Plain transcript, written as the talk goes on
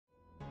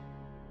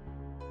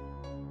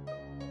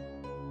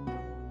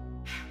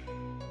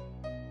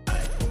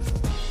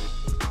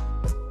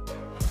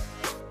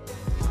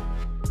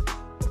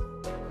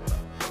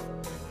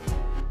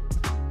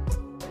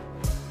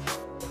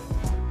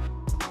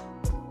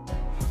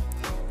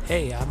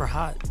Hey, I'm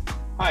Rahat.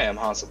 Hi, I'm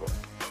Hasable,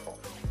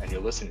 and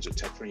you're listening to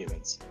Tech for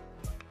Humans.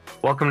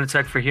 Welcome to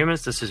Tech for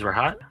Humans. This is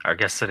Rahat. Our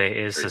guest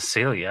today is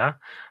Cecilia.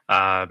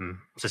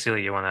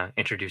 Cecilia, you want to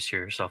introduce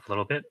yourself a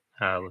little bit?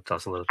 Tell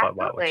us a little bit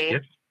about what you Absolutely.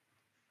 do.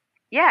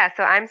 Yeah,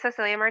 so I'm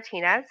Cecilia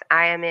Martinez.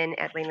 I am in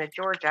Atlanta,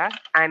 Georgia.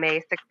 I'm a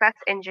success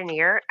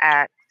engineer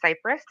at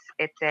Cypress.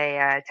 It's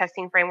a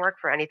testing framework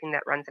for anything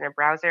that runs in a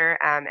browser,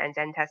 and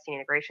then testing,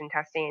 integration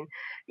testing,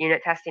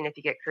 unit testing if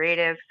you get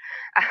creative.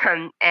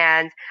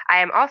 And I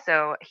am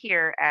also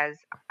here as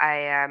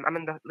I'm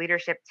on the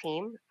leadership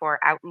team for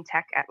Out in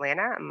Tech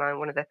Atlanta. I'm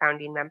one of the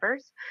founding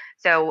members.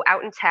 So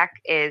Out in Tech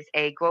is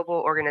a global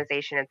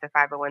organization. It's a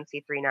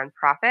 501c3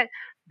 nonprofit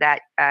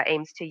that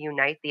aims to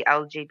unite the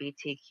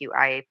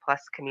LGBTQIA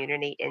plus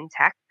community in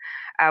tech.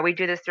 We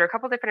do this through a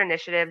couple different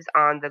initiatives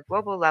on the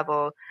global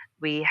level.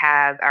 We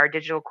have our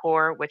digital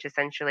core, which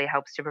essentially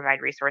helps to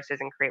provide resources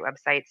and create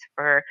websites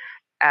for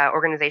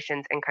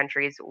organizations and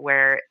countries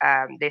where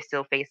they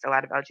still face a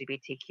lot of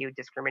LGBTQ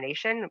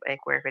discrimination,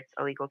 like where it's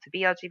illegal to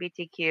be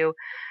LGBTQ.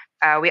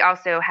 We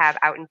also have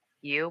Out in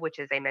You, which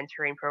is a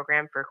mentoring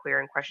program for queer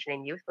and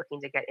questioning youth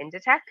looking to get into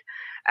tech.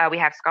 We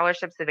have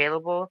scholarships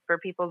available for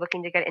people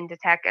looking to get into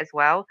tech as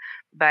well.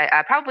 But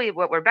probably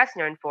what we're best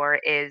known for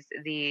is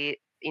the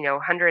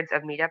hundreds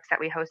of meetups that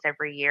we host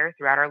every year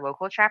throughout our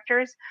local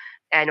chapters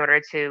in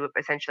order to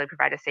essentially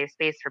provide a safe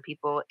space for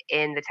people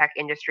in the tech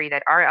industry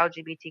that are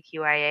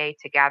LGBTQIA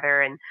to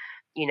gather and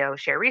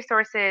share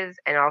resources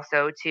and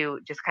also to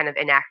just kind of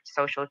enact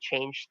social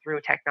change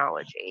through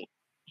technology.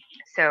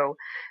 So,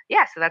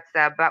 yeah, so that's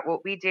about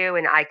what we do,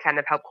 and I kind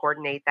of help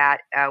coordinate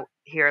that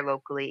here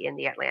locally in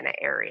the Atlanta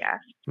area.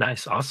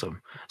 Nice,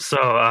 awesome.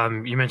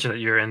 So you mentioned that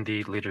you're in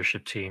the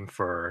leadership team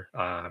for,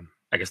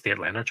 I guess, the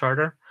Atlanta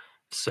charter.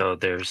 So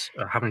there's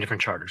how many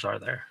different charters are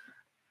there?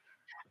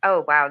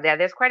 Oh wow, yeah,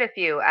 there's quite a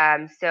few.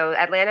 So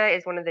Atlanta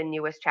is one of the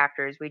newest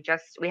chapters.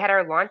 We had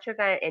our launch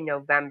event in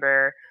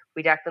November.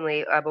 We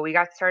definitely, but we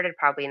got started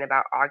probably in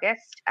about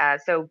August.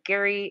 So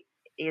Gary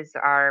is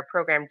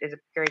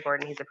Gary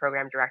Gordon. He's a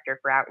program director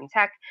for Out in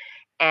Tech,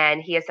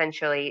 and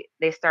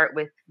they start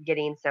with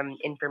getting some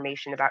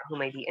information about who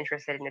may be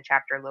interested in a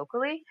chapter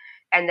locally,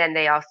 and then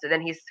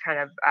he's kind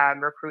of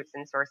recruits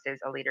and sources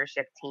a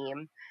leadership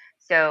team.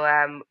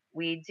 So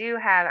we do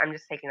have. I'm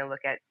just taking a look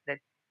at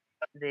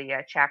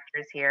the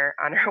chapters here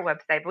on our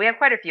website, but we have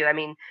quite a few. I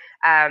mean,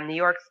 New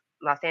York,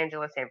 Los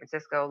Angeles, San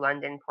Francisco,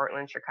 London,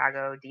 Portland,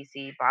 Chicago,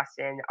 DC,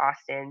 Boston,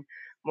 Austin.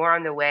 More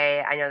on the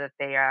way. I know that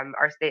they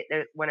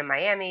there's one in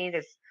Miami.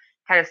 There's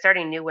kind of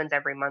starting new ones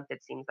every month.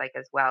 It seems like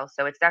as well.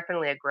 So it's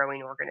definitely a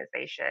growing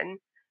organization.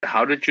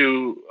 How did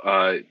you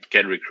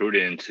get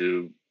recruited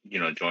into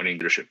joining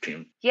the leadership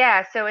team?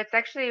 Yeah, so it's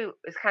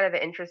kind of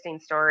an interesting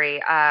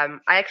story. I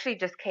actually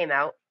just came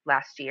out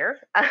last year.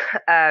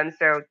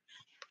 So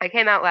I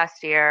came out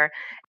last year.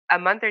 A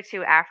month or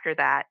two after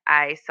that,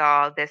 I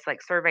saw this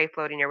like survey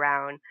floating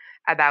around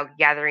about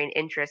gathering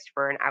interest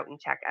for an Out in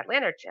Tech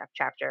Atlanta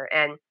chapter,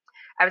 and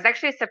I was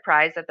actually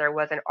surprised that there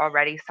wasn't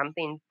already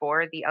something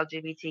for the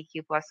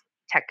LGBTQ plus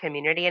tech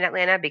community in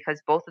Atlanta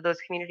because both of those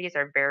communities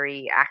are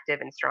very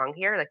active and strong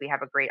here. Like we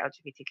have a great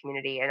LGBT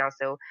community and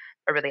also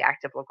a really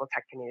active local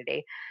tech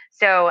community.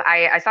 So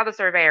I saw the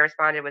survey. I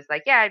responded was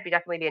like, yeah,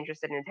 definitely be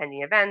interested in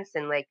attending events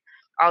and like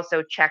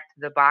also checked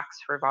the box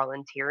for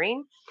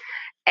volunteering.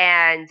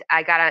 And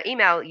I got an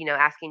email,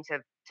 asking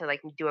to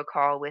like do a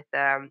call with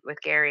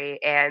Gary,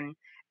 and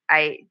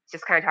I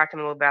just kind of talked to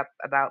him a little bit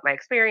about my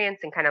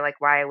experience and kind of like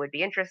why I would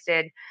be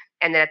interested.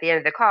 And then at the end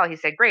of the call, he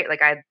said, "Great,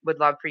 like I would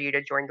love for you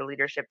to join the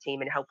leadership team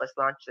and help us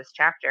launch this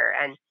chapter."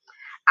 And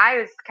I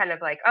was kind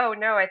of like, "Oh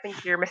no, I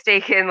think you're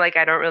mistaken. Like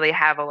I don't really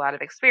have a lot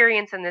of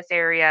experience in this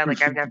area.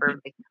 Like I've never,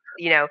 like,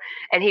 you know."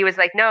 And he was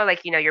like, "No, like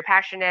you're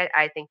passionate.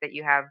 I think that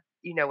you have,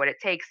 what it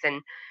takes."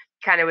 And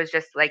kind of was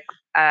just like,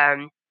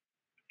 um,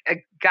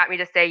 got me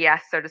to say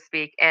yes, so to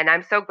speak. And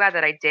I'm so glad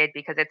that I did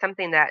because it's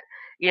something that,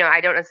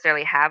 I don't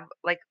necessarily have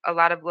like a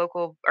lot of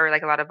local or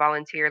like a lot of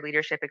volunteer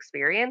leadership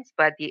experience,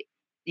 but the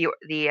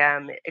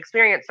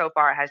experience so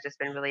far has just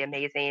been really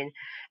amazing.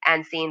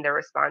 And seeing the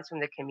response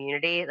from the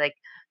community, like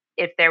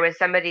if there was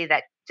somebody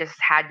that just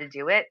had to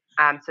do it,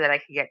 so that I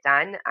could get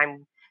done, I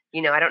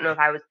don't know if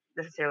I was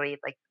necessarily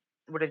like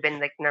would have been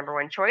like number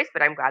one choice,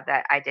 but I'm glad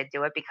that I did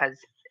do it because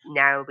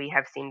now we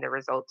have seen the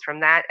results from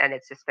that, and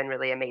it's just been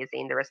really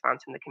amazing the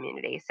response from the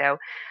community. So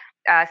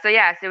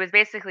yeah, so it was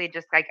basically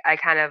just like I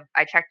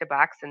checked a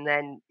box and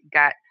then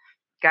got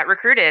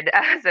recruited.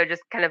 So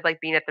just kind of like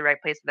being at the right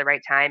place at the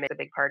right time is a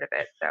big part of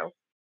it. So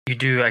You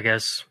do, I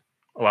guess,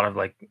 a lot of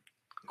like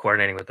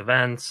coordinating with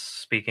events,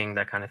 speaking,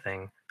 that kind of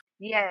thing.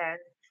 yeah.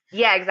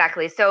 Yeah,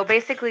 exactly. So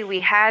basically, we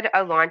had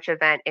a launch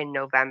event in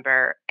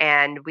November,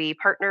 and we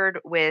partnered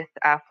with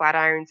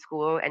Flatiron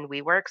School and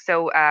WeWork.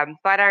 So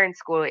Flatiron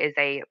School is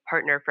a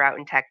partner for Out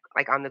in Tech,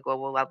 like on the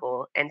global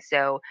level, and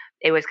so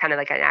it was kind of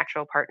like a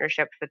natural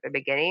partnership at the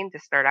beginning to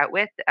start out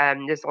with.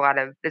 There's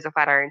a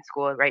Flatiron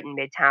School right in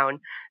Midtown.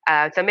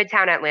 So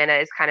Midtown Atlanta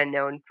is kind of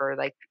known for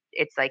like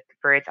it's like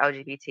for its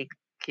LGBT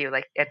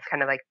Like it's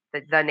kind of like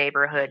the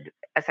neighborhood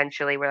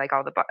essentially where like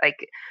all the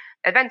like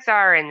events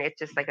are, and it's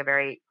just like a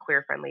very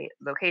queer friendly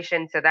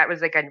location. So that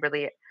was like a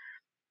really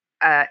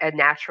a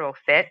natural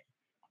fit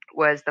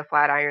was the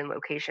Flatiron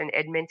location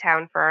in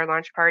Midtown for our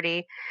launch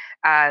party.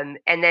 And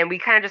then we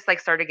kind of just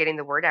like started getting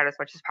the word out as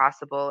much as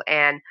possible.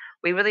 And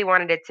we really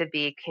wanted it to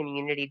be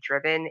community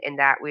driven in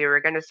that we were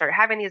going to start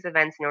having these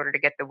events in order to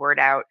get the word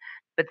out.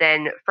 But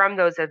then from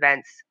those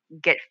events,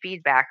 get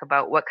feedback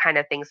about what kind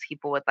of things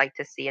people would like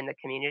to see in the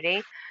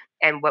community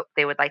and what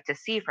they would like to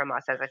see from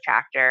us as a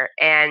chapter.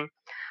 And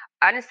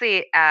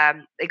honestly,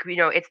 like,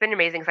 it's been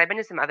amazing because I've been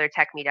to some other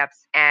tech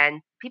meetups,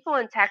 and people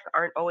in tech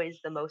aren't always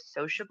the most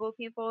sociable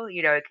people.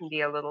 It can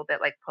be a little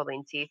bit like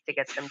pulling teeth to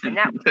get them to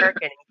network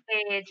and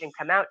engage and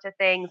come out to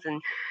things.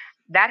 And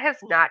that has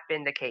not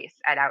been the case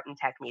at Out in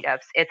Tech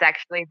meetups. It's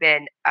actually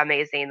been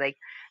amazing. Like,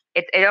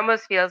 it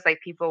almost feels like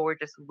people were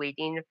just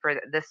waiting for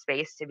the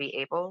space to be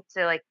able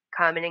to like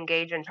come and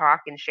engage and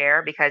talk and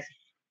share, because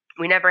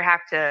we never have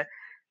to,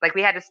 like,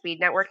 we had a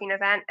speed networking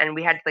event and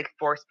we had to like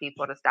force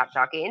people to stop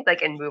talking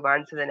like and move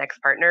on to the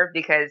next partner,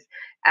 because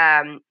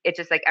it's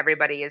just like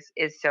everybody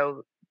is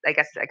so, I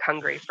guess, like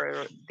hungry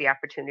for the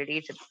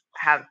opportunity to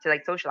have to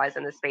like socialize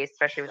in the space,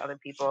 especially with other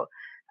people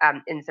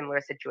in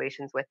similar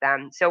situations with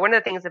them. So one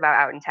of the things about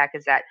Out in Tech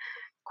is that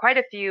quite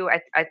a few,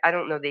 I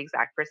don't know the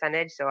exact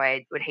percentage, so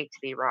I would hate to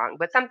be wrong,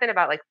 but something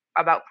about like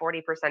about 40%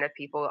 of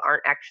people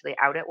aren't actually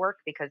out at work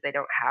because they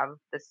don't have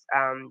this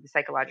the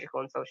psychological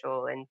and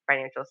social and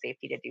financial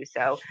safety to do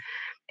so.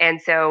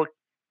 And so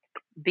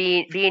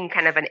being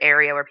kind of an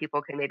area where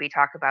people can maybe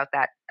talk about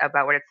that,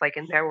 about what it's like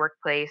in their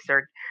workplace,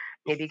 or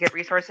maybe get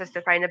resources to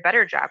find a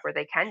better job where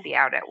they can be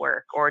out at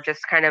work, or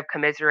just kind of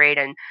commiserate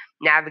and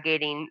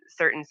navigating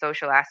certain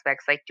social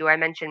aspects, like, do I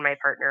mention my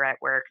partner at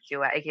work,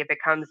 do I, if it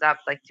comes up,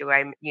 like, do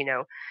I,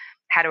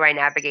 how do I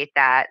navigate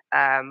that?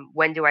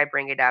 When do I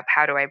bring it up?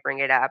 How do I bring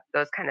it up?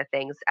 Those kind of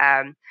things.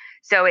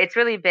 So it's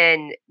really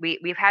been,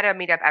 we've had a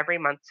meetup every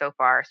month so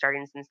far,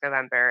 starting since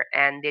November,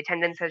 and the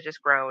attendance has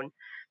just grown.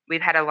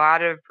 We've had a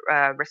lot of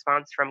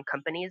response from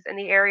companies in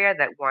the area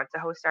that want to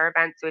host our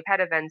events. So we've had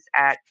events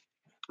at,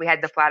 we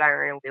had the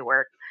Flatiron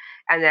WeWork,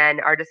 and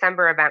then our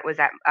December event was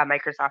at a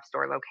Microsoft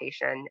Store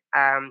location,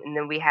 and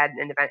then we had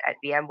an event at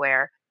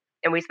VMware,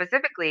 and we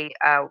specifically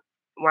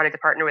wanted to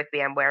partner with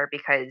VMware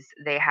because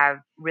they have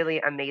really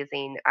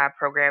amazing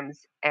programs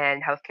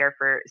and healthcare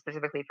for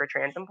specifically for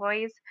trans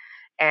employees,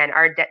 and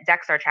our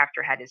Dex, our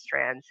chapter head, is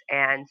trans,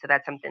 and so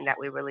that's something that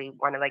we really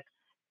want to like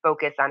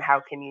focus on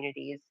how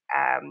communities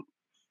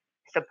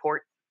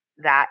support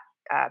that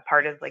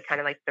part of like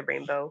kind of like the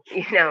rainbow,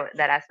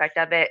 that aspect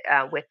of it,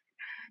 with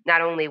not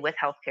only with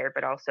healthcare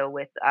but also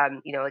with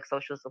like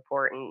social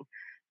support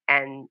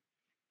and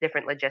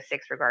different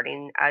logistics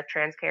regarding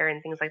trans care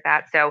and things like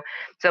that. So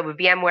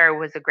VMware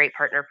was a great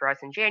partner for us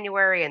in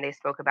January, and they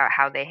spoke about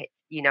how they,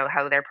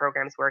 how their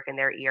programs work and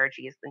their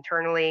ERGs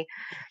internally.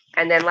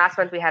 And then last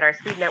month we had our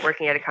speed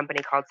networking at a company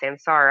called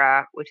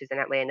Samsara, which is in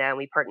Atlanta, and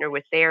we partner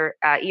with their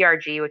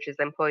ERG, which is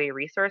the Employee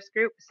Resource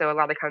Group. So a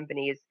lot of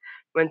companies,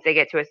 once they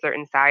get to a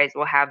certain size,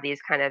 will have these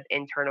kind of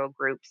internal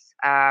groups.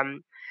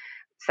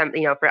 Some,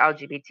 for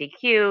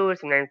LGBTQ,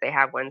 sometimes they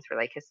have ones for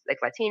like like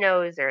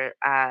Latinos or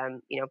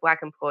Black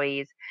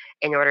employees,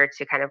 in order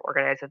to kind of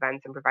organize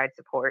events and provide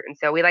support. And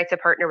so we like to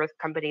partner with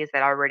companies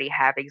that already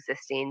have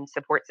existing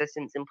support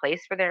systems in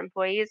place for their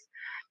employees.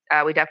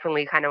 We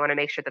definitely kind of want to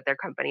make sure that they're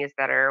companies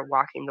that are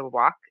walking the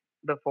walk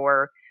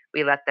before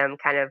we let them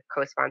kind of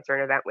co-sponsor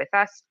an event with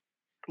us.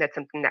 That's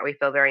something that we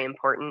feel very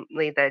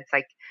importantly, that it's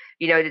like,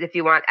 if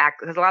you want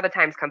because a lot of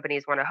times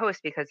companies want to host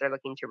because they're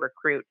looking to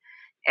recruit,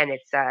 and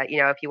it's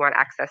if you want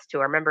access to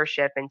our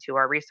membership and to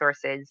our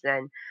resources,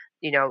 then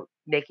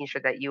making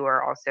sure that you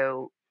are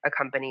also a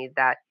company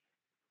that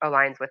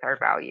aligns with our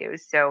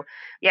values. So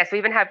yes,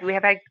 we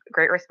have had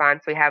great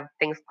response. We have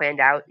things planned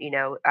out,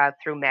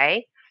 through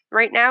May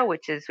right now,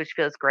 which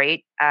feels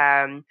great.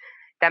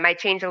 That might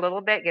change a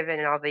little bit given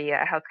all the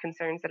health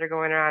concerns that are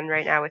going on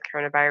right now with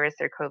coronavirus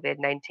or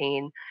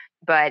COVID-19.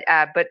 But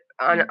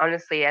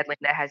honestly,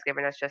 Atlanta has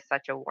given us just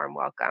such a warm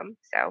welcome.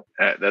 So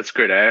That's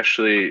great. I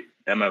actually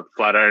am a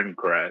Flatiron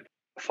grad.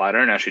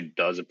 Flatiron actually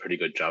does a pretty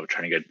good job of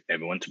trying to get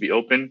everyone to be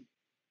open.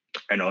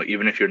 I know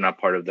even if you're not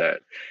part of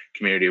that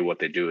community, what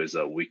they do is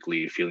a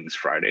weekly Feelings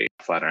Friday.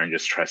 Flatiron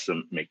just tries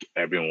to make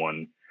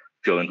everyone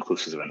feel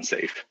inclusive and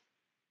safe.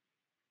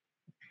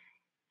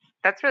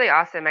 that's really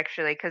awesome,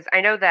 actually, because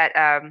I know that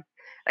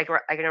like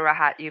I know,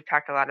 Rahat, you've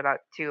talked a lot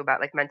about too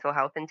about like mental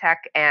health in tech,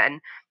 and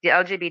the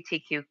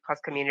LGBTQ plus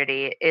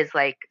community is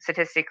like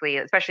statistically,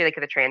 especially like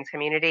the trans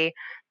community,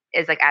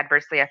 is like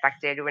adversely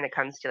affected when it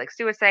comes to like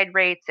suicide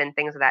rates and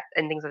things of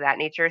that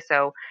nature.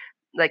 So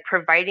like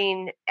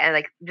providing and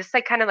like just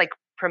like kind of like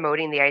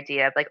promoting the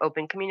idea of like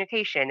open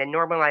communication and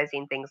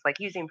normalizing things like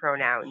using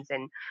pronouns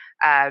and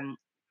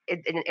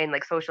in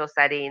like social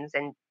settings.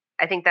 And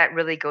I think that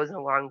really goes a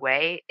long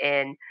way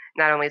in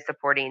not only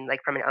supporting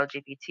like from an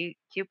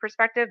LGBTQ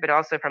perspective, but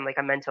also from like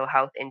a mental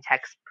health in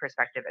tech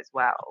perspective as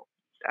well.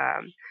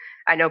 um,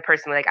 I know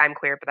personally, like, I'm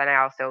queer, but then I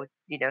also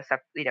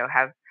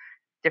have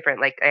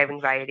different, like I have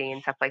anxiety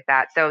and stuff like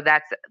that. So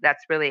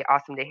that's really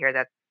awesome to hear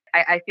that.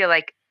 I feel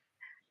like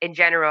in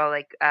general,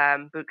 like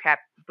boot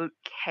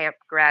camp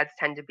grads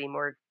tend to be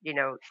more,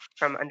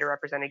 from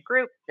underrepresented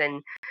groups,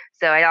 and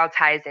so it all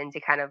ties into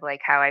kind of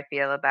like how I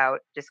feel about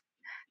just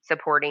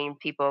supporting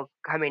people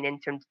coming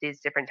into these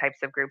different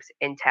types of groups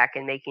in tech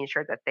and making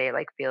sure that they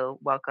like feel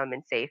welcome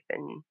and safe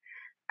and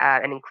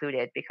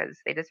included because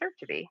they deserve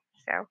to be.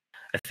 So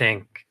I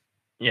think,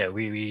 yeah,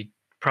 we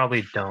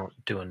probably don't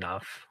do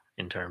enough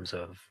in terms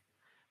of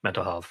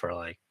mental health for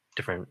like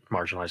different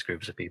marginalized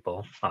groups of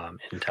people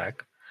in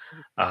tech.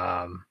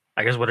 I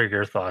guess what are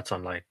your thoughts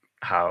on like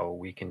how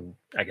we can,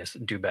 I guess,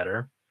 do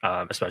better,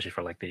 especially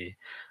for like the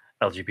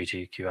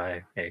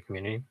LGBTQIA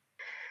community?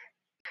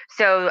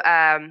 So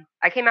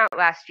I came out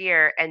last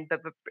year, and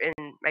but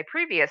in my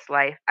previous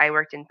life, I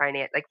worked in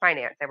finance.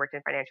 I worked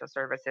in financial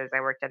services.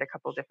 I worked at a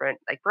couple different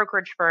like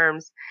brokerage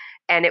firms,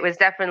 and it was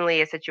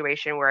definitely a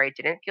situation where I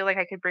didn't feel like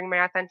I could bring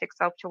my authentic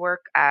self to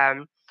work.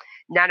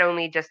 Not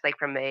only just like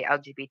from a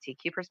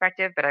LGBTQ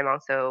perspective, but I'm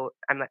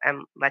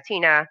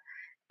Latina,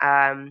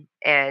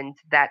 and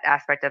that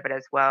aspect of it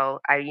as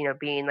well.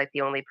 Being like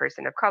the only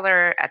person of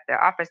color at the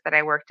office that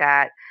I worked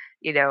at,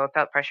 I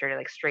felt pressure to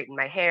like straighten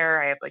my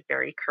hair. I have like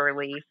very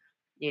curly,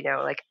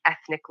 like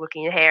ethnic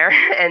looking hair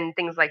and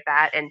things like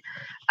that. And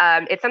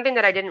it's something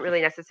that I didn't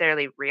really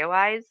necessarily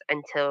realize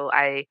until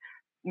I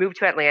moved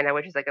to Atlanta,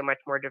 which is like a much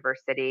more diverse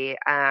city,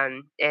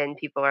 and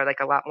people are like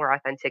a lot more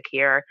authentic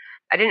here.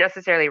 I didn't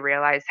necessarily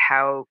realize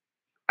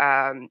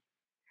um,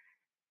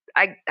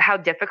 how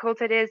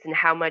difficult it is and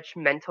how much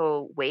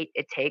mental weight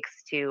it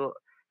takes to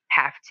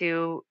have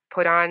to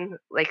put on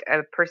like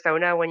a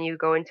persona when you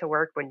go into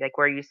work, when like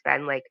where you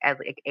spend like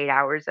 8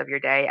 hours of your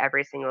day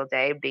every single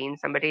day being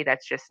somebody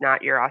that's just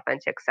not your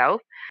authentic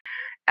self,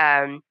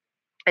 um,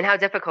 and how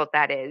difficult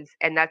that is.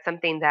 And that's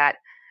something that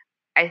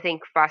I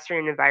think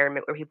fostering an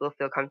environment where people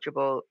feel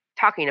comfortable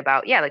talking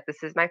about, yeah, like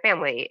this is my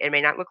family. It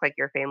may not look like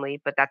your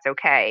family, but that's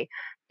okay.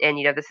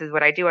 And this is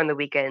what I do on the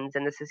weekends,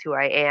 and this is who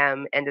I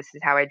am, and this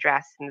is how I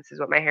dress, and this is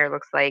what my hair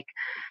looks like.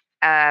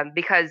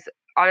 Because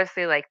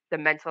honestly, like the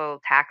mental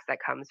tax that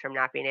comes from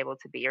not being able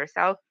to be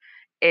yourself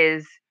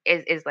is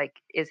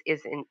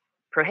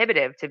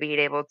prohibitive to being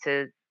able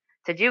to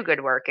do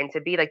good work and to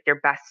be like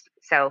your best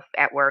self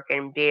at work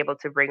and be able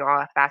to bring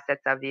all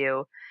facets of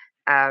you,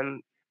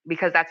 um,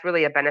 because that's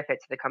really a benefit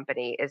to the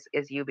company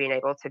is you being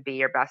able to be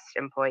your best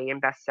employee and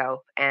best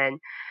self. And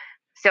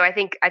so I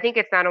think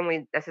it's not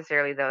only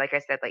necessarily though, like I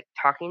said, like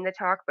talking the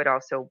talk, but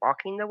also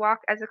walking the walk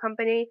as a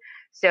company.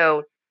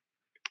 So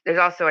there's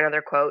also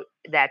another quote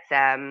that's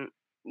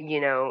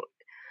you know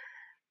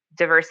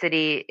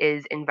diversity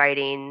is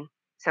inviting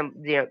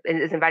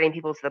is inviting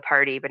people to the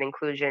party, but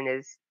inclusion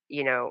is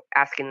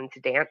asking them to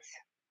dance,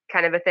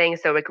 kind of a thing.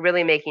 So like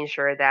really making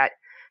sure that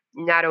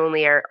not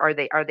only are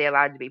they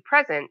allowed to be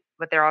present,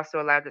 but they're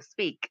also allowed to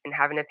speak and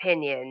have an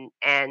opinion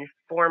and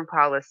form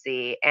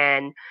policy,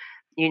 and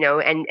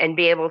and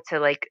be able to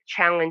like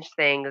challenge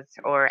things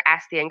or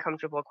ask the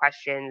uncomfortable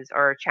questions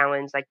or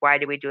challenge like, why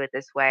do we do it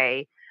this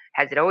way?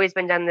 Has it always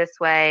been done this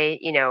way?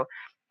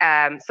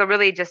 So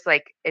really just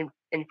like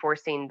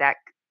enforcing that,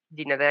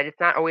 that it's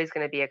not always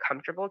going to be a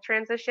comfortable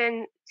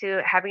transition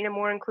to having a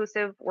more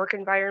inclusive work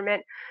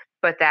environment,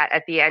 but that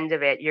at the end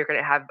of it, you're going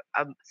to have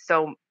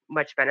so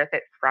much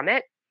benefit from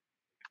it.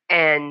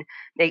 And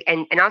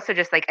and also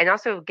just like, and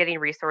also getting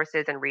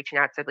resources and reaching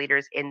out to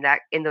leaders in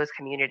those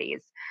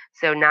communities.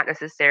 So not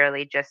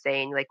necessarily just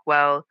saying like,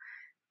 well,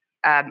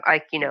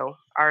 like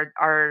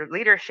our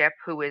leadership,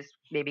 who is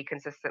maybe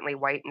consistently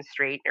white and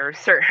straight or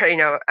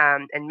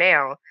and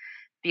male,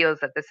 feels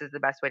that this is the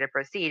best way to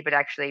proceed, but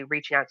actually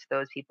reaching out to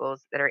those people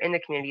that are in the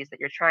communities that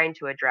you're trying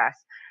to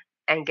address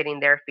and getting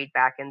their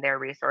feedback and their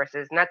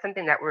resources. And that's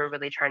something that we're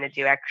really trying to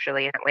do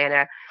actually in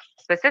Atlanta,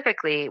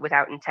 specifically with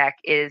Out in Tech,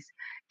 is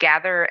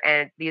gather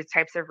and these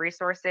types of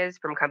resources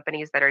from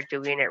companies that are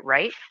doing it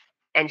right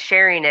and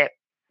sharing it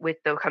with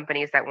the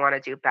companies that want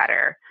to do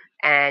better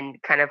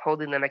and kind of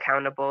holding them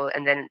accountable,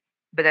 and then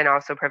but then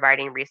also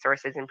providing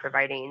resources and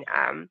providing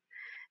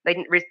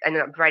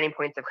providing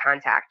points of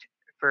contact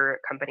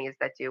for companies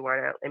that do want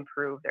to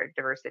improve their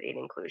diversity and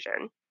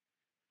inclusion.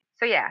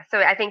 So yeah, so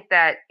I think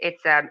that it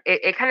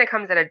kind of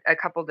comes at a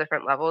couple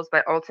different levels,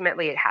 but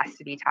ultimately it has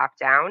to be top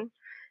down.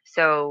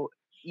 So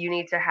you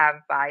need to have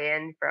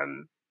buy-in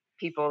from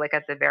people like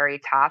at the very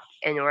top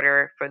in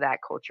order for that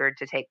culture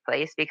to take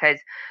place, because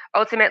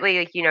ultimately,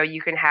 like,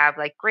 you can have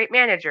like great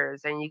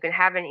managers and you can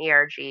have an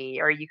ERG,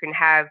 or you can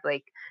have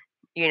like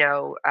you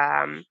know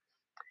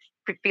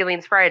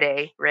feelings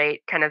Friday,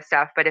 right? Kind of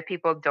stuff. But if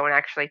people don't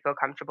actually feel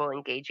comfortable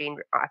engaging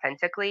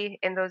authentically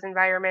in those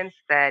environments,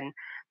 then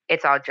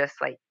it's all just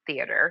like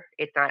theater.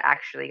 It's not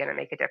actually going to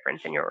make a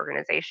difference in your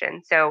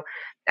organization. So,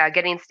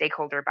 getting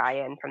stakeholder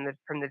buy-in from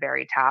the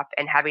very top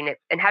and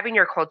having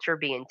your culture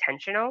be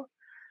intentional.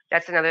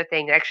 That's another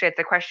thing. Actually, it's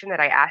a question that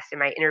I asked in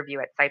my interview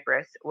at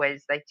Cypress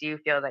was like, do you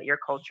feel that your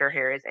culture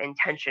here is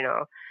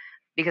intentional?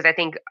 Because I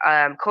think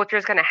culture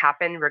is going to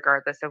happen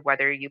regardless of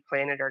whether you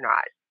plan it or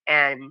not.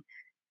 And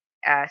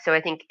So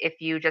I think if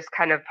you just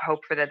kind of hope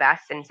for the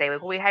best and say,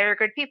 like, well, we hire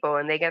good people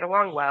and they get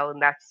along well,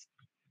 and that's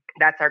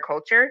our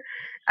culture.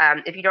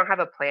 If you don't have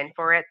a plan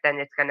for it, then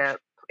it's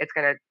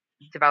gonna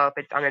develop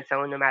it on its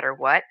own no matter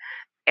what.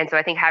 And so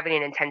I think having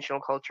an intentional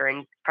culture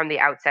and from the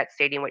outset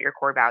stating what your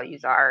core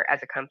values are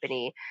as a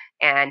company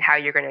and how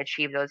you're going to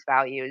achieve those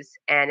values.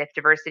 And if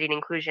diversity and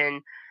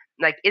inclusion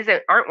like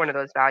aren't one of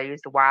those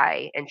values,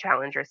 why, and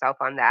challenge yourself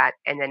on that.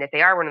 And then if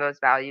they are one of those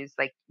values,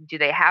 like do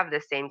they have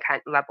the same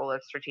kind level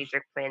of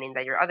strategic planning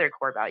that your other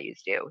core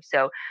values do?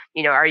 So,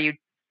 are you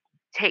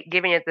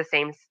giving it the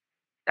same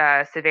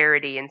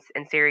severity and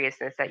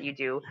seriousness that you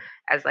do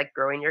as like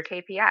growing your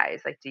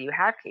KPIs? Like, do you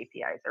have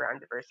KPIs around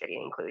diversity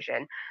and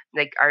inclusion?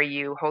 Like, are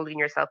you holding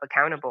yourself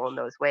accountable in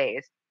those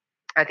ways?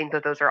 I think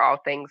that those are all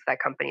things that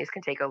companies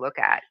can take a look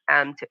at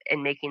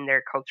in making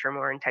their culture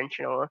more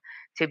intentional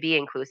to be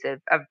inclusive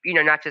of,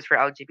 not just for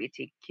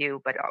LGBTQ,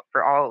 but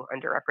for all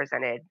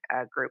underrepresented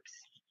groups.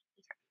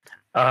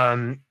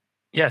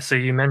 Yeah, so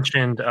you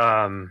mentioned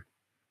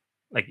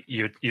like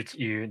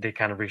they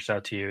kind of reached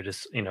out to you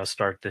to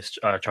start this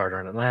charter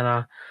in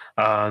Atlanta.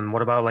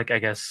 What about, like, I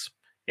guess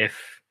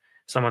if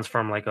someone's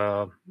from like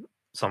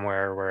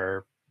somewhere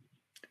where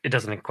it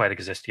doesn't quite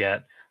exist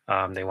yet,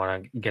 they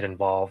want to get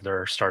involved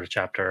or start a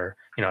chapter,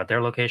 at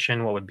their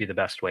location, what would be the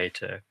best way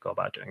to go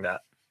about doing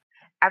that?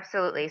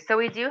 Absolutely. So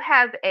we do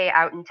have a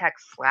Out in Tech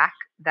Slack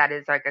that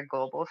is like a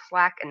global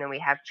Slack, and then we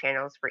have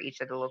channels for each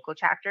of the local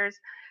chapters.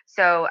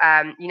 So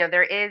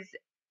there is,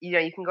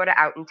 you can go to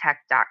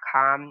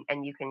outintech.com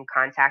and you can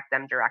contact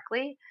them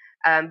directly.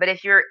 But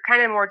if you're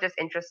kind of more just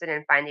interested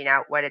in finding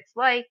out what it's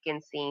like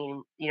and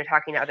seeing,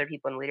 talking to other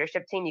people in the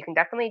leadership team, you can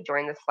definitely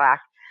join the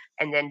Slack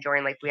and then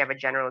join, like, we have a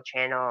general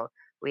channel.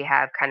 We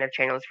have kind of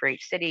channels for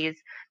each cities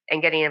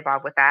and getting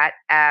involved with that.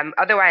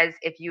 Otherwise,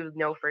 if you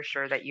know for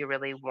sure that you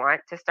really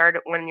want to start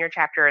one in your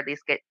chapter, or at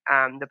least get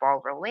the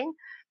ball rolling,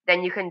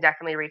 then you can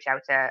definitely reach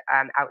out to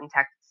Out in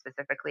Tech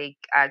specifically.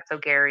 So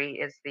Gary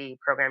is the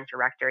program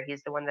director.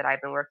 He's the one that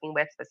I've been working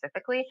with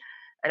specifically.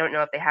 I don't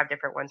know if they have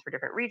different ones for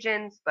different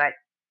regions, but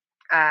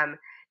um,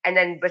 and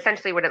then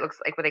essentially what it looks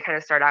like, what they kind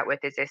of start out with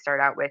is they start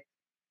out with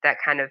that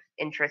kind of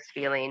interest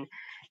feeling.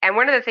 And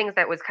one of the things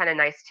that was kind of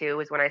nice too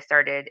was when I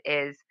started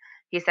is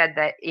he said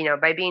that,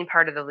 by being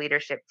part of the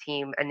leadership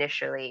team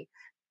initially,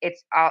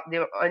 it's all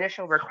the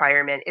initial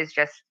requirement is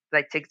just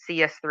like to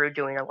see us through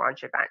doing a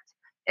launch event.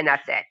 And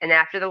that's it. And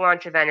after the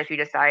launch event, if you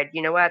decide,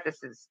 you know what,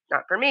 this is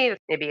not for me,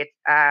 maybe it's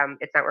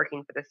not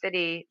working for the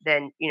city,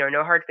 then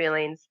no hard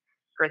feelings.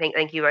 Or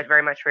thank you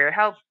very much for your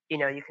help. You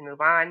can move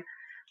on.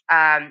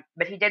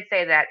 But he did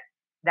say that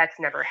that's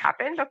never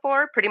happened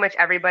before. Pretty much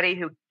everybody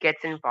who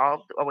gets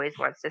involved always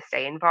wants to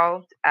stay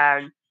involved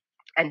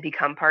and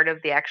become part of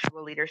the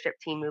actual leadership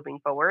team moving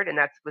forward. And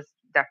that was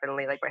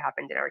definitely like what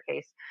happened in our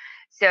case.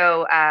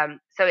 So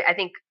I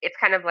think it's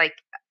kind of like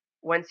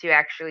once you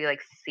actually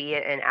like see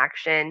it in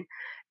action,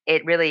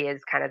 it really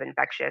is kind of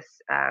infectious.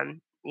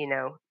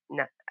 No,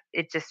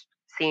 it just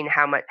seeing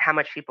how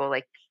much people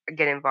like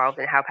get involved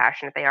and how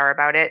passionate they are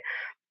about it.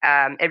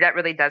 That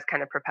really does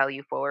kind of propel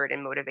you forward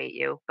and motivate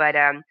you. But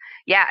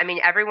yeah, I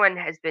mean, everyone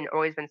has been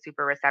always been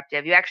super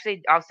receptive. You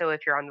actually also, if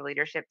you're on the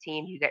leadership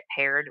team, you get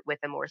paired with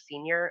a more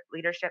senior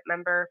leadership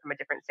member from a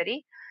different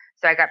city.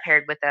 So I got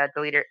paired with the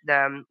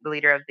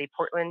leader of the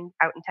Portland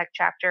Out in Tech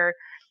chapter,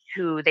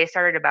 who they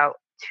started about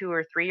 2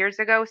 or 3 years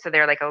ago. So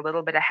they're like a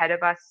little bit ahead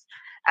of us.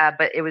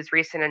 But it was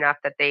recent enough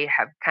that they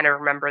have kind of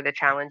remember the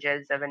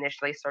challenges of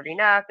initially starting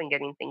up and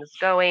getting things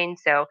going.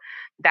 So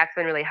that's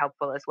been really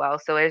helpful as well.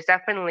 So there's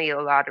definitely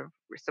a lot of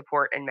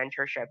support and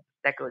mentorship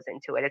that goes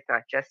into it. It's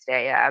not just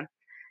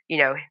you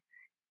know,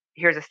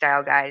 here's a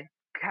style guide,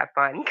 have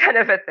fun kind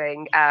of a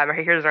thing. Or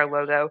here's our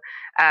logo.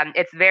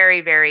 It's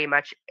very, very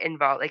much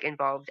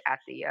involved at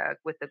the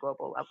with the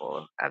global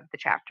level of the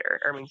chapter,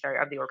 or I mean,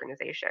 sorry, of the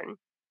organization.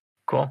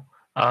 Cool.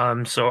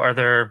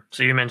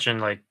 So you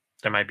mentioned like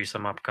there might be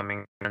some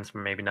upcoming events,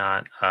 maybe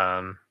not,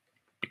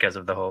 because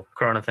of the whole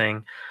Corona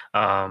thing.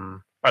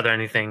 Is there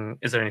anything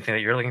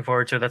that you're looking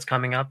forward to that's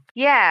coming up?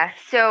 Yeah.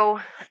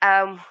 So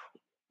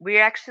we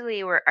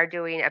actually are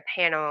doing a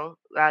panel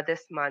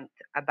this month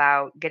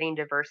about getting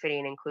diversity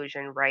and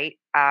inclusion right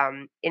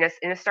in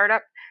a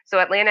startup. So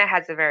Atlanta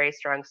has a very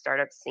strong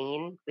startup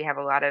scene. We have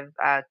a lot of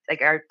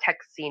like our tech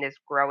scene is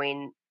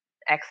growing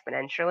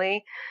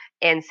exponentially,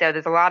 and so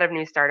there's a lot of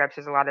new startups.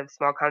 There's a lot of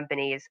small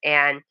companies,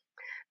 and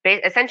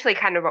essentially,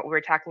 kind of what we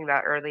were talking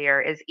about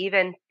earlier is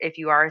even if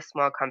you are a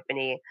small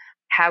company,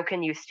 how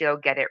can you still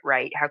get it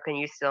right? How can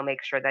you still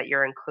make sure that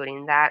you're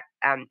including that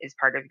as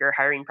part of your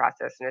hiring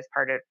process and as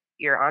part of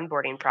your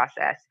onboarding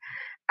process?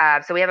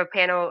 So we have a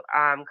panel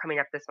coming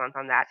up this month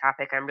on that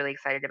topic. I'm really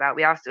excited about.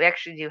 We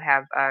actually do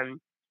have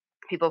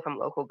people from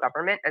local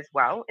government as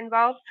well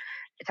involved,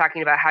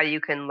 talking about how you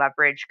can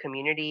leverage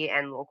community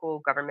and local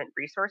government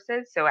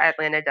resources. So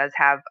Atlanta does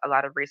have a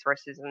lot of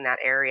resources in that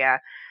area,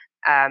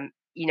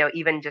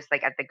 even just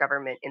like at the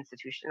government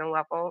institutional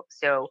level.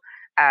 So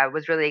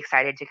was really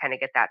excited to kind of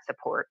get that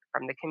support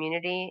from the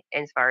community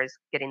as far as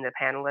getting the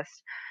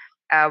panelists.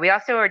 We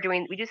also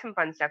we do some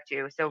fun stuff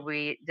too. So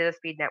we did a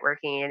speed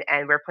networking,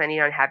 and we're planning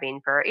on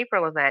having for our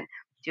April event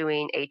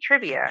doing a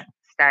trivia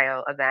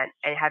style event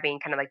and having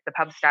kind of like the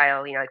pub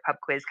style, like pub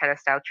quiz kind of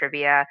style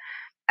trivia.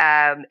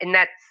 And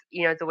that's,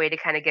 it's a way to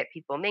kind of get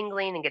people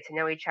mingling and get to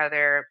know each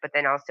other, but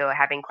then also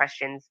having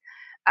questions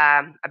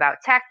about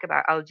tech,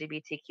 about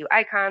LGBTQ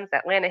icons,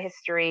 Atlanta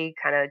history,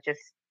 kind of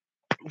just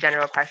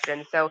general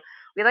questions. So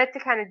we like to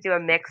kind of do a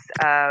mix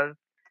of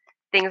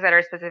things that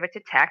are specific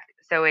to tech.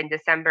 So in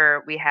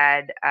December, we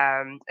had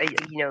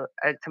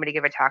somebody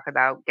give a talk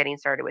about getting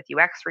started with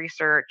UX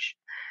research,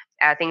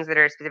 things that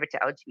are specific to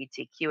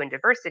LGBTQ and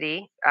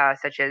diversity,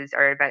 such as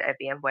our event at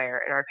VMware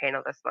and our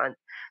panel this month.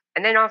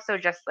 And then also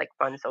just like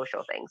fun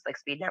social things like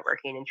speed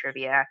networking and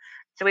trivia.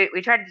 So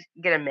we tried to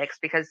get a mix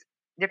because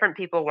different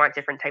people want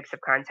different types of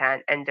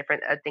content and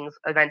different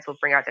events will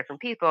bring out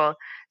different people.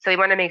 So we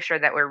want to make sure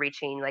that we're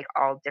reaching like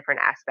all different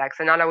aspects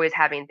and not always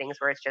having things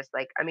where it's just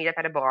like a meetup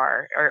at a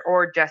bar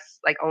or just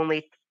like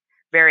only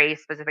very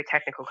specific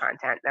technical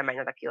content that might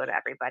not appeal to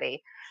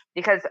everybody.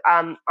 Because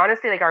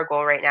honestly, like our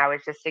goal right now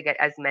is just to get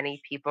as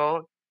many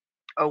people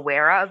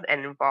aware of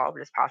and involved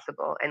as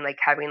possible and like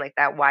having like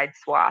that wide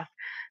swath.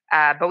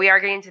 But we are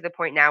getting to the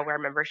point now where our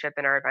membership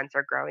and our events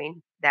are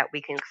growing that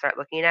we can start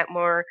looking at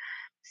more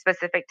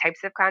specific types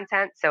of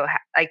content. So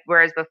like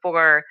whereas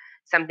before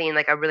something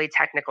like a really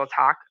technical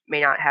talk may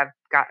not have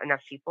got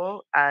enough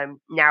people,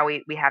 now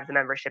we have the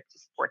membership to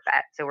support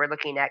that. So we're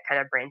looking at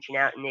kind of branching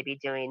out and maybe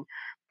doing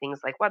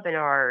things like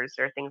webinars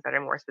or things that are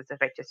more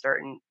specific to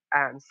certain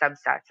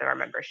subsets of our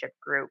membership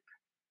group.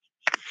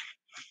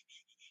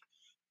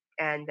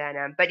 And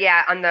then, but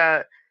yeah, on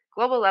the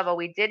global level,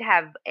 we did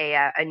have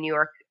a New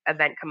York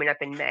event coming up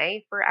in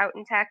May for Out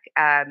in Tech,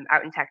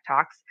 Out in Tech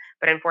Talks,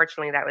 but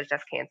unfortunately that was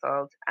just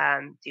canceled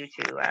due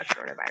to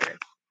coronavirus.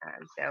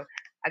 So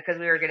because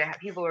we were gonna have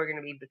people who were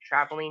gonna be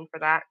traveling for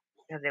that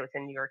because it was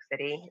in New York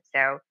City.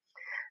 So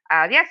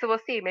yeah, so we'll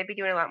see. Maybe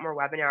doing a lot more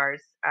webinars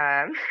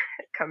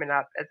coming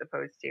up as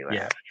opposed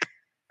to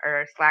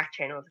our Slack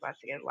channel is about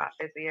to get a lot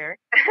busier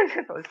as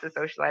opposed to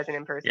socializing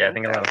in person. Yeah, I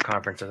think a lot of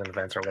conferences and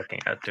events are looking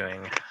at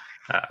doing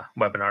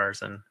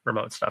webinars and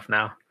remote stuff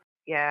now.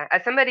 Yeah,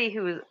 as somebody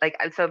who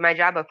so my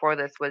job before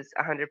this was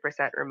 100%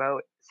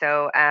 remote.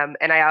 So,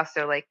 and I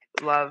also like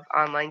love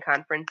online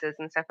conferences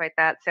and stuff like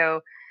that. So,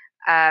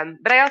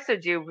 but I also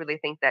do really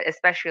think that,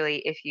 especially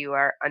if you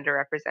are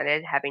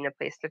underrepresented, having a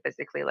place to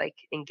physically like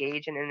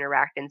engage and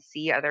interact and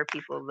see other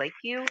people like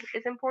you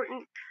is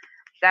important.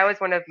 That was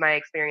one of my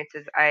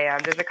experiences.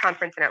 There's a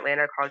conference in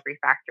Atlanta called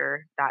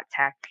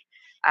Refactor.tech,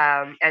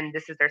 and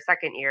this is their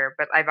second year.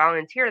 But I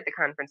volunteered at the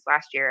conference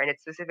last year, and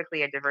it's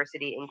specifically a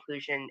diversity,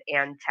 inclusion,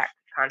 and tech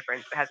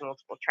conference that has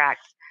multiple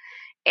tracks.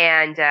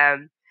 And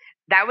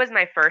that was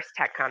my first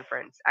tech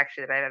conference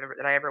actually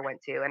that I ever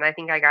went to, and I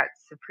think I got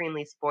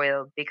supremely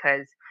spoiled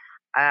because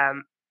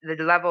the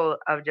level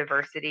of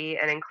diversity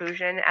and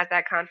inclusion at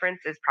that conference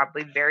is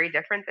probably very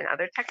different than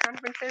other tech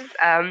conferences.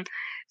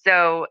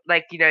 So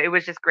like, it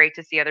was just great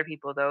to see other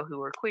people though who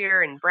were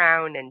queer and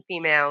brown and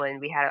female,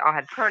 and we all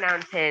had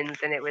pronoun pins,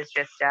 and it was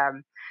just a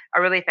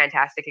really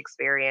fantastic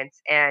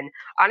experience, and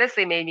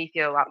honestly made me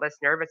feel a lot less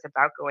nervous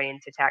about going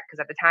into tech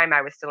because at the time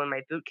I was still in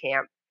my boot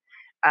camp.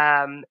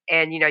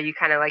 And you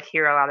kind of like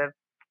hear a lot of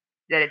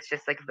that it's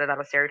just like a lot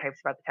of stereotypes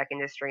about the tech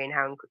industry and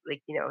how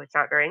like it's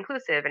not very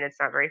inclusive and it's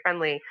not very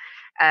friendly.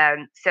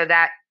 So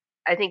that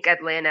I think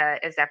Atlanta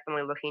is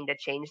definitely looking to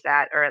change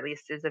that, or at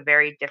least is a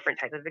very different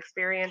type of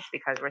experience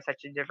because we're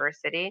such a diverse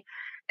city,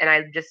 and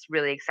I'm just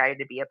really excited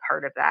to be a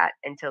part of that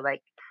and to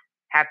like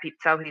have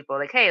tell people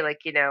like, hey, like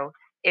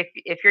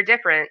if you're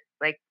different,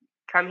 like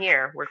come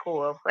here, we're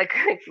cool, like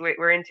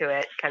we're into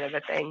it, kind of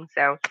a thing.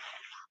 So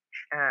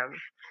um,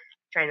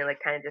 trying to like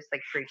kind of just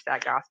like preach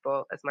that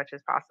gospel as much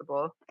as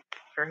possible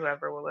for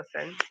whoever will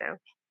listen. So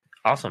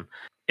awesome.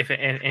 If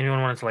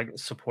anyone wants to like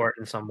support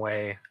in some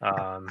way,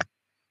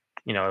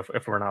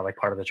 if we're not like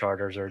part of the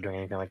charters or doing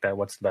anything like that,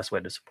 what's the best way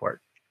to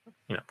support?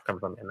 Come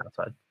from the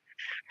outside.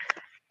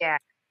 Yeah,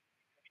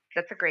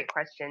 that's a great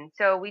question.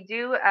 So we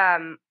do.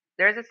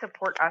 There's a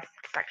support us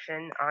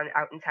section on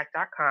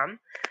outintech.com.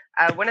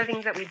 One of the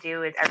things that we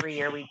do is every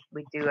year we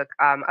do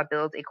a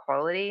build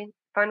equality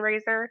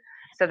fundraiser.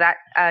 So that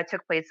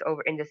took place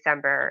over in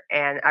December,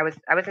 and I was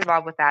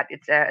involved with that.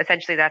 It's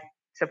essentially that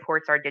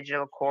supports our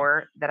digital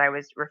core that I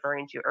was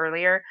referring to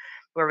earlier,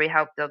 where we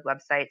help build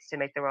websites to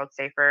make the world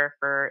safer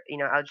for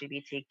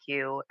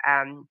LGBTQ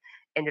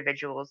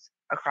individuals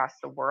across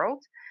the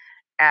world.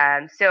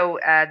 So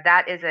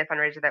that is a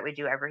fundraiser that we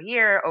do every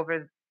year.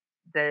 Over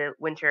the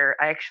winter,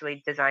 I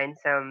actually designed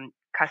some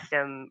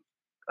custom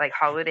like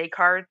holiday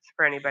cards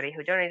for anybody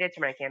who donated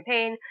to my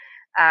campaign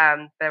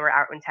that were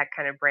Out in Tech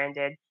kind of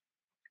branded.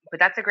 But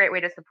that's a great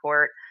way to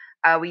support.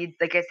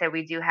 Like I said,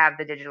 we do have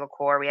the digital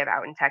core. We have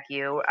Out in Tech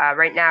U.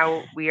 Right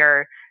now, we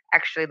are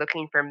actually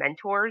looking for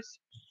mentors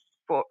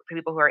for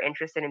people who are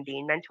interested in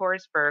being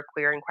mentors for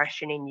queer and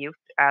questioning youth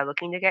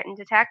looking to get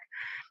into tech.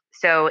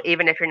 So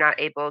even if you're not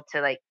able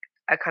to like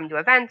come to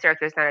events, or if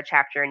there's not a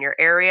chapter in your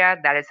area,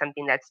 that is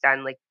something that's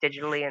done like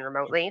digitally and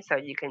remotely, so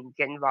you can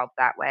get involved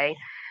that way.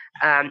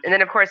 And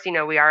then, of course,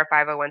 we are a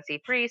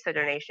 501c3, so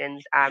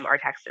donations are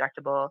tax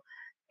deductible,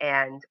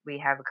 and we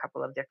have a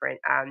couple of different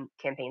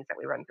campaigns that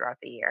we run throughout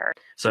the year.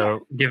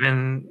 So,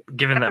 given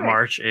that Okay.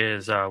 March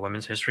is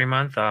Women's History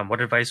Month,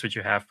 what advice would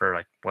you have for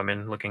like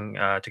women looking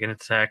to get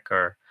into tech,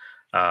 or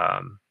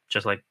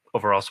just like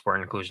overall support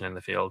and inclusion in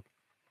the field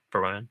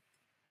for women?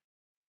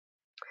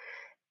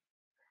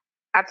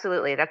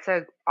 Absolutely. That's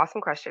a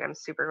awesome question. I'm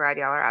super glad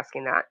y'all are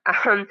asking that.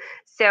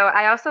 So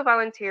I also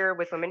volunteer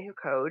with Women Who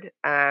Code.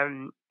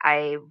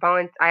 I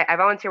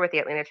volunteer with the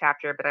Atlanta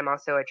chapter, but I'm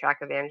also a track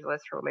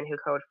evangelist for Women Who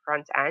Code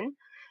Front End.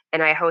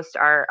 And I host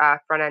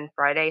our Front End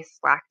Friday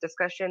Slack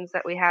discussions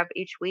that we have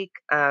each week.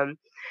 And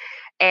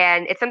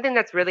it's something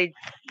that's really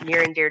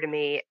near and dear to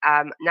me,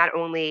 not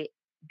only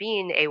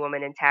being a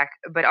woman in tech,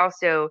 but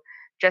also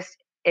just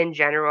in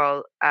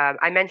general.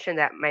 I mentioned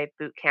that my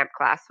boot camp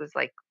class was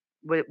like,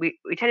 we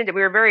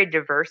were a very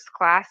diverse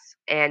class,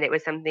 and it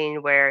was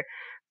something where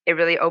it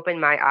really opened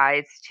my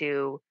eyes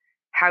to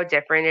how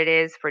different it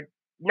is for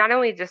not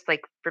only just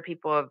like for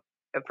people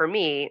for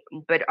me,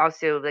 but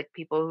also like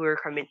people who are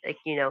coming, like,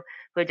 who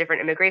have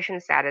different immigration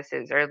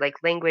statuses or like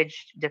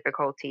language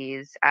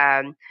difficulties,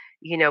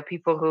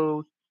 people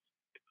who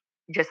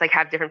just like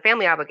have different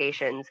family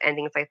obligations and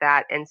things like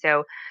that. And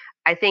so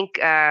I think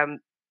the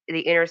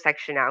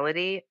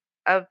intersectionality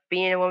of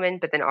being a woman,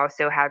 but then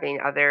also having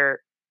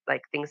other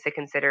like things to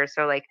consider.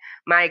 So like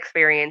my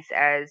experience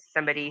as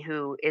somebody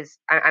who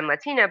I'm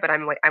Latina, but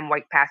I'm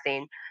white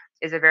passing,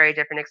 is a very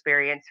different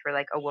experience for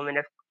like a woman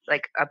of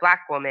like a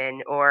black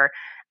woman, or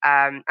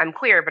I'm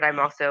queer, but I'm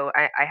also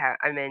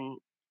I'm in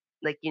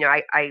like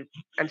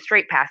I'm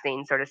straight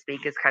passing, so to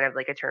speak, is kind of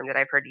like a term that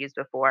I've heard used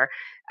before.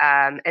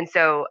 And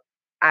so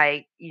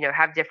I,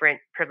 have different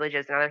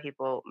privileges and other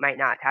people might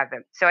not have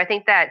them. So I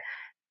think that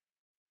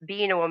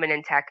being a woman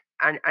in tech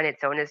on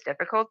its own is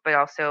difficult, but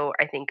also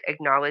I think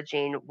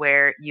acknowledging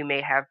where you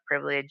may have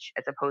privilege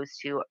as opposed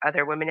to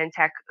other women in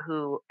tech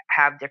who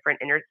have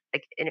different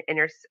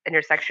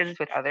intersections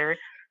with other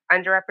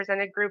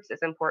underrepresented groups is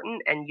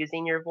important, and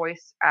using your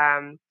voice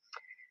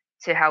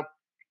to help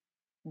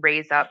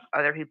raise up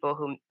other people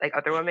who, like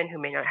other women who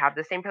may not have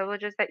the same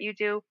privileges that you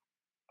do,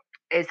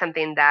 is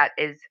something that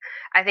is,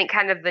 I think,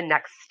 kind of the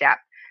next step.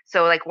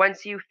 So, like,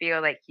 once you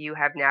feel like you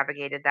have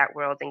navigated that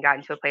world and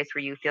gotten to a place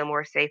where you feel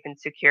more safe and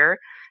secure,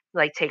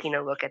 like taking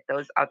a look at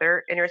those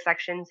other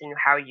intersections and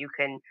how you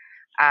can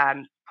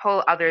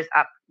pull others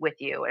up with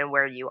you and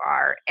where you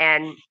are.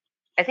 And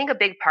I think a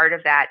big part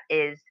of that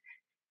is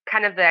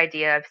kind of the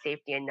idea of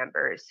safety in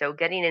numbers. So,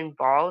 getting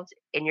involved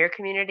in your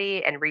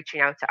community and reaching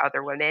out to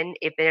other women,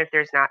 even if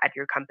there's not at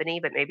your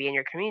company, but maybe in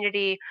your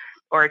community,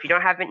 or if you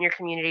don't have it in your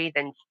community,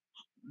 then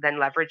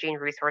leveraging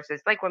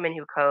resources like Women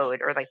Who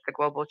Code or like the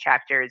global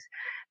chapters,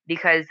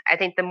 because I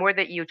think the more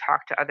that you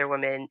talk to other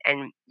women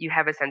and you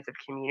have a sense of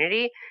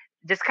community,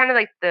 just kind of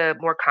like the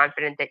more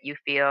confident that you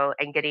feel,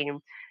 and getting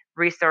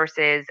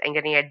resources and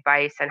getting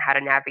advice on how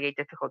to navigate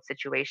difficult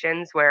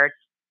situations where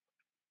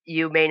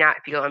you may not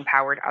feel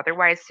empowered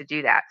otherwise to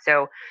do that.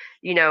 So,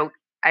 you know,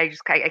 I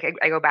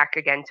go back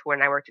again to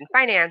when I worked in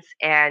finance,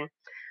 and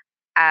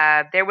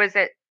there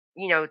wasn't,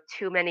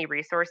 too many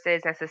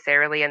resources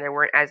necessarily, and there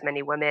weren't as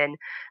many women,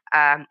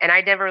 and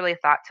I never really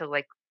thought to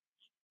like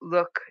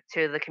look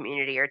to the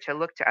community or to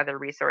look to other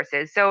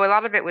resources. So a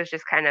lot of it was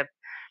just kind of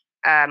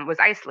was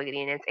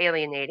isolating. It's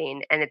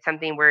alienating, and it's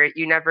something where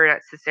you never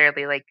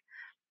necessarily like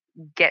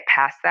get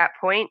past that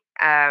point.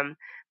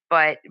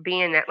 But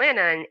being in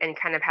Atlanta and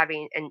kind of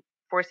having and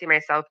forcing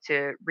myself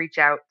to reach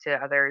out to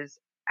others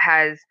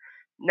has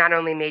not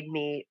only made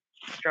me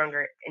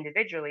stronger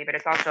individually, but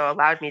it's also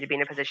allowed me to be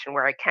in a position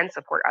where I can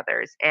support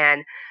others.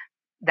 And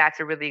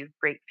that's a really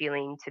great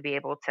feeling to be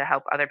able to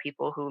help other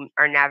people who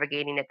are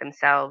navigating it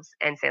themselves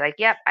and say, like,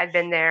 yep, I've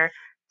been there.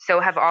 So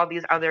have all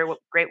these other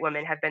great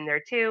women have been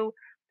there too.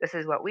 This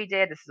is what we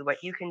did. This is what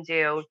you can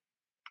do.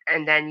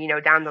 And then,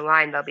 down the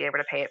line, they'll be able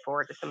to pay it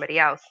forward to somebody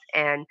else.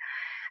 And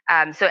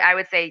so I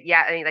would say,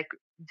 yeah, I mean, like,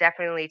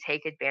 definitely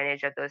take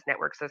advantage of those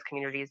networks, those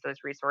communities, those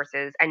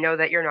resources, and know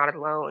that you're not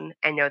alone,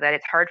 and know that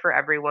it's hard for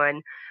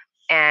everyone.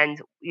 And,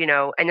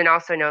 and then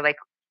also know, like,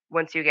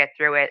 once you get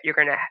through it, you're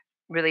going to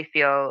really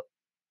feel,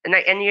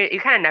 and you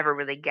kind of never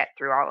really get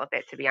through all of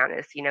it, to be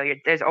honest.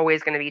 There's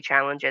always going to be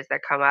challenges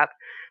that come up.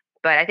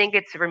 But I think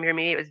for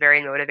me, it was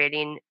very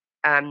motivating,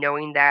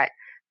 knowing that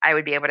I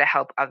would be able to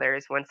help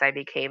others once I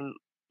became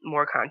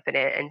more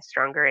confident and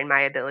stronger in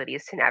my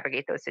abilities to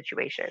navigate those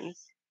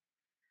situations.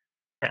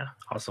 Yeah,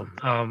 awesome.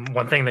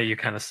 One thing that you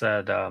kind of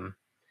said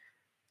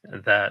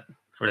that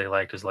I really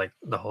liked is like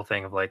the whole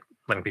thing of like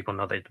letting people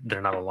know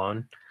they're not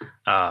alone.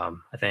 I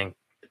think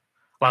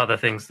a lot of the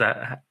things that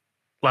a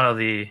lot of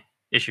the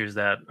issues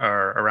that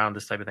are around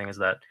this type of thing is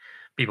that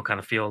people kind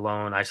of feel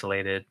alone,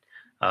 isolated,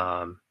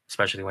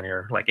 especially when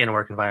you're like in a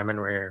work environment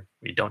where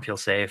you don't feel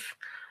safe.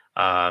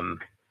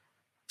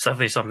 It's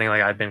definitely something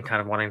like I've been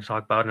kind of wanting to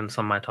talk about in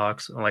some of my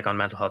talks, like on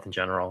mental health in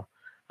general.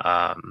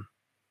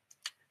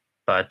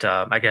 But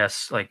I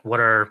guess like what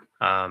are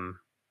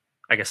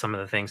I guess some of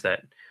the things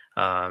that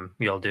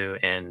you'll do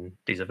in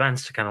these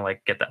events to kind of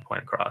like get that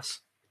point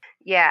across?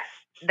 Yeah,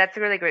 that's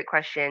a really great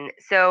question.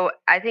 So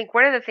I think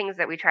one of the things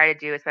that we try to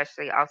do,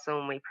 especially also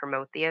when we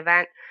promote the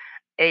event,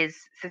 is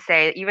to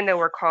say even though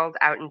we're called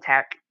out in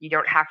tech, you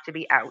don't have to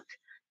be out.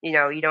 You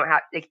don't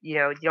have like,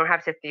 you don't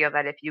have to feel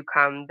that if you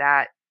come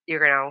that you're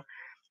gonna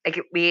like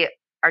we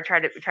are try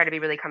to be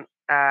really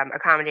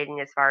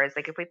accommodating as far as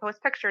like if we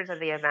post pictures of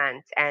the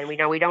event and we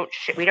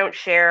don't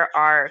share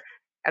our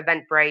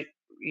Eventbrite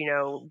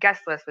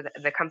guest list with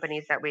the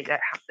companies that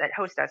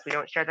host us. We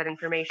don't share that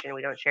information.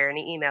 We don't share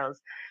any emails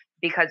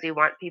because we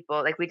want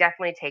people like we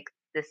definitely take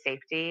the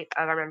safety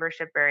of our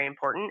membership very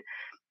important.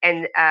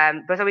 And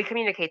but so we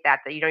communicate that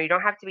you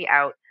don't have to be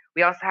out.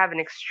 We also have an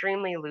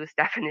extremely loose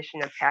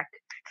definition of tech.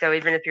 So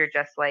even if you're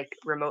just like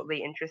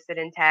remotely interested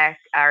in tech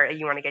or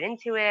you want to get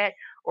into it,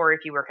 or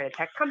if you work at a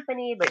tech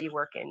company but you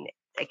work in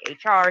like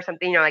HR or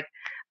something, um,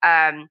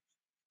 and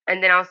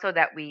then also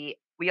that we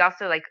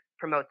also like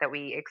promote that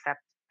we accept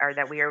or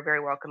that we are very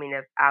welcoming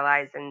of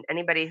allies and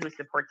anybody who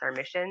supports our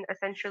mission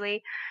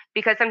essentially,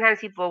 because sometimes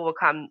people will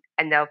come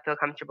and they'll feel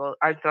comfortable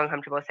or feel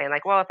uncomfortable saying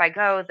like, well, if I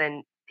go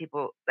then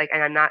people like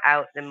and I'm not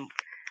out, then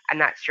I'm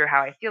not sure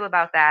how I feel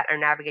about that or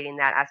navigating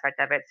that aspect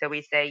of it. So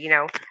we say,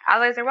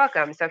 allies are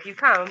welcome. So if you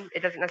come, it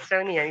doesn't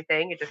necessarily mean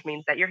anything. It just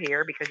means that you're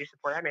here because you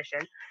support our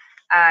mission.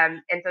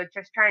 And so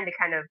just trying to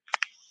kind of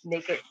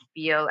make it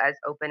feel as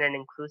open and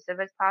inclusive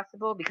as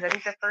possible, because I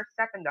think the first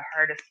step and the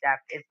hardest step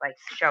is like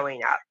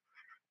showing up.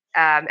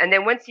 And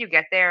then once you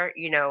get there,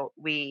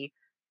 we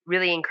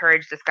really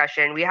encourage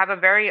discussion. We also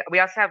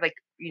have like,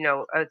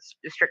 a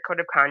strict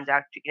code of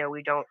conduct.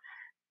 We don't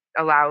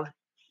allow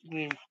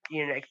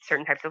like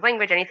certain types of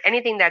language,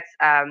 anything that's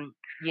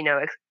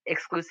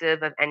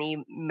exclusive of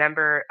any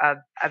member of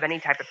any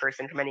type of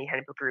person from any kind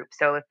of group.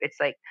 So if it's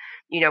like,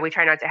 we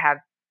try not to have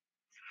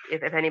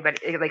if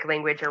anybody like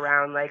language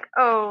around like,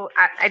 oh,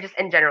 I just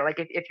in general like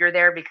if you're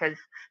there because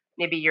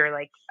maybe you're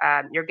like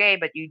you're gay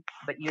but you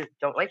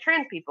don't like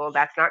trans people,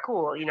 that's not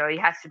cool. It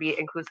has to be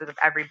inclusive of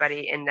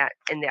everybody in the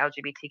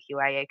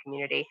LGBTQIA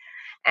community.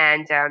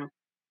 And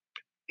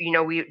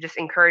we just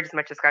encourage as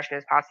much discussion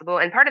as possible.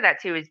 And part of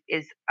that too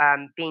is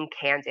being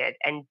candid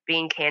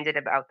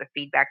about the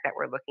feedback that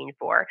we're looking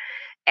for.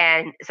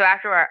 And so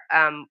after our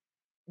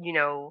you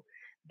know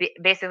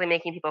basically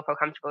making people feel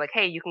comfortable like,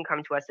 hey, you can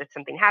come to us if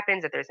something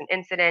happens, if there's an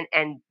incident,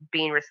 and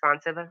being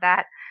responsive of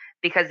that.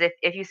 Because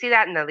if you see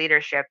that in the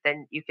leadership,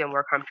 then you feel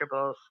more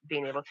comfortable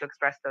being able to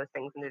express those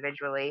things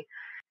individually.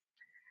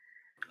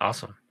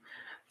 Awesome.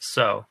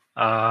 So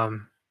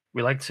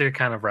we like to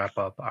kind of wrap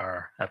up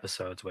our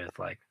episodes with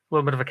like a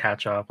little bit of a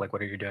catch up, like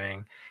what are you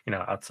doing,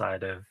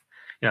 outside of,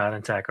 out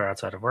in tech or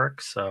outside of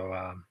work.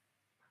 So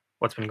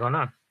what's been going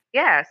on?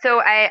 Yeah, so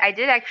I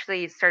did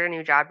actually start a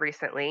new job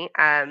recently.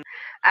 So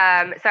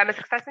I'm a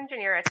success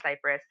engineer at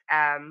Cypress,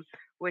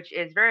 which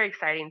is very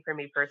exciting for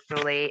me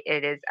personally.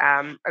 It is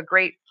a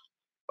great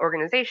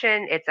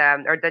organization. It's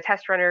or the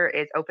test runner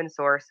is open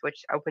source,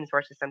 which open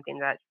source is something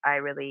that I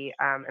really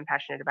am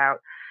passionate about.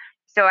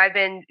 So I've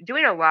been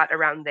doing a lot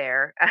around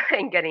there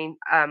and getting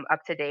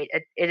up to date.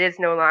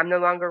 I'm no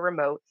longer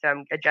remote, so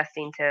I'm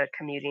adjusting to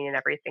commuting and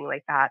everything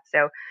like that.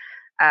 So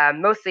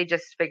mostly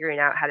just figuring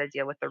out how to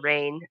deal with the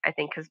rain, I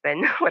think, has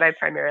been what I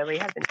primarily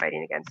have been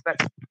fighting against.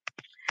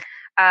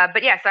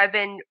 But yeah, so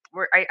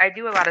I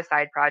do a lot of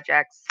side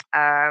projects.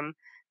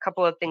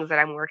 Couple of things that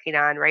I'm working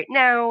on right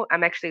now.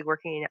 I'm actually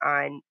working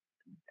on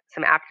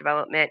some app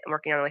development. I'm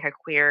working on like a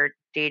queer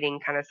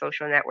dating kind of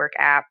social network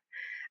app.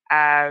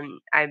 I've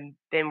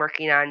been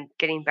working on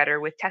getting better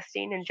with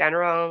testing in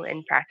general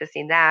and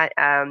practicing that.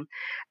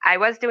 I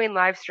was doing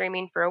live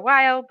streaming for a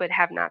while, but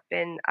have not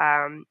been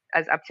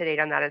as up to date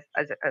on that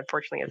as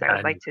unfortunately as I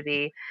would like to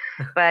be.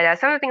 But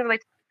some of the things I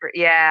like to,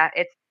 yeah,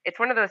 it's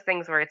one of those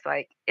things where it's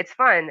like it's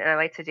fun and I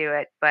like to do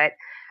it, but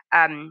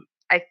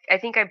I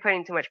think I'm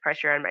putting too much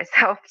pressure on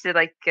myself to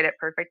like get it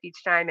perfect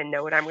each time and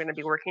know what I'm going to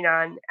be working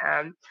on.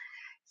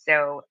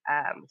 So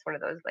it's one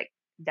of those like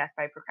death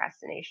by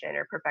procrastination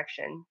or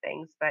perfection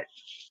things. But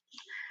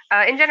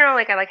in general,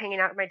 like I like hanging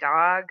out with my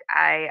dog.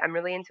 I'm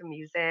really into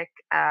music.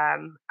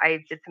 I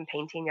did some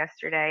painting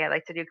yesterday. I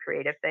like to do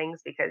creative things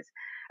because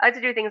I like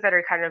to do things that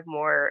are kind of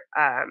more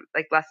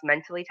like less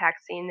mentally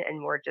taxing and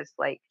more just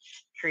like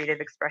creative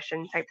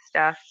expression type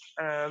stuff.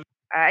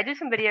 I do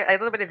a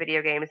little bit of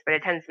video games, but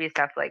it tends to be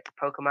stuff like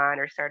Pokemon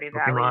or Stardew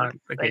Valley. Pokemon.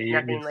 Okay, like you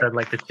nothing said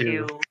like like the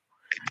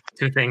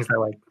two things that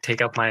like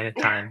take up my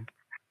time.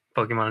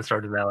 Pokemon and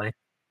Stardew Valley.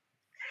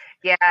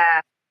 Yeah.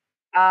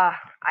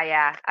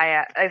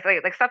 It's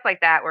like stuff like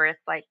that where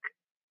it's like,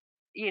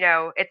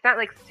 it's not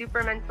like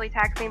super mentally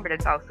taxing, but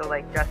it's also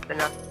like just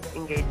enough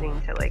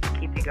engaging to like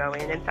keep you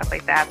going and stuff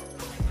like that.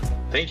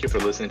 Thank you for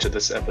listening to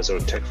this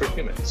episode of Tech for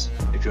Humans.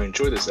 If you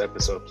enjoyed this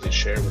episode, please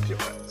share it with your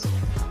friends.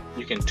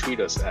 You can tweet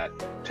us at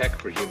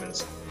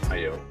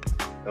techforhumans.io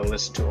and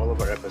listen to all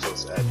of our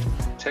episodes at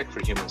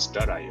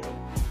techforhumans.io.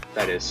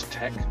 That is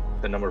tech,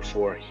 the number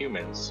 4,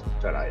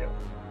 humans.io.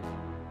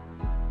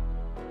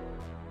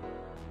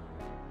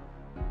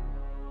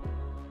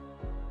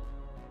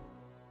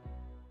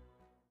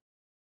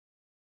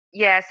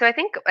 Yeah, so I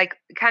think like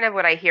kind of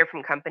what I hear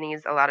from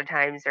companies a lot of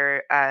times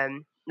are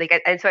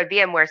like and so at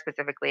VMware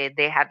specifically,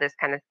 they have this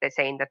kind of the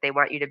saying that they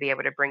want you to be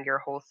able to bring your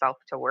whole self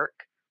to work,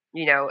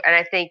 and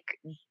I think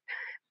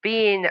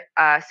being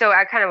so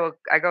I kind of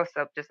I go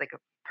so just like a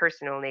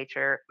personal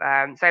nature.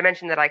 So I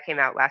mentioned that I came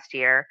out last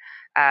year.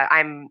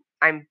 I'm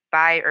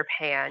bi or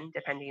pan,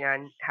 depending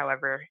on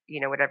however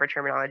whatever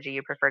terminology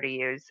you prefer to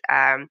use.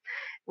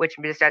 Which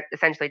just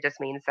essentially just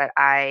means that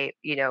I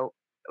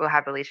will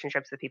have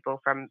relationships with people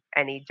from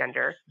any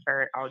gender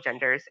or all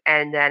genders,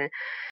 and then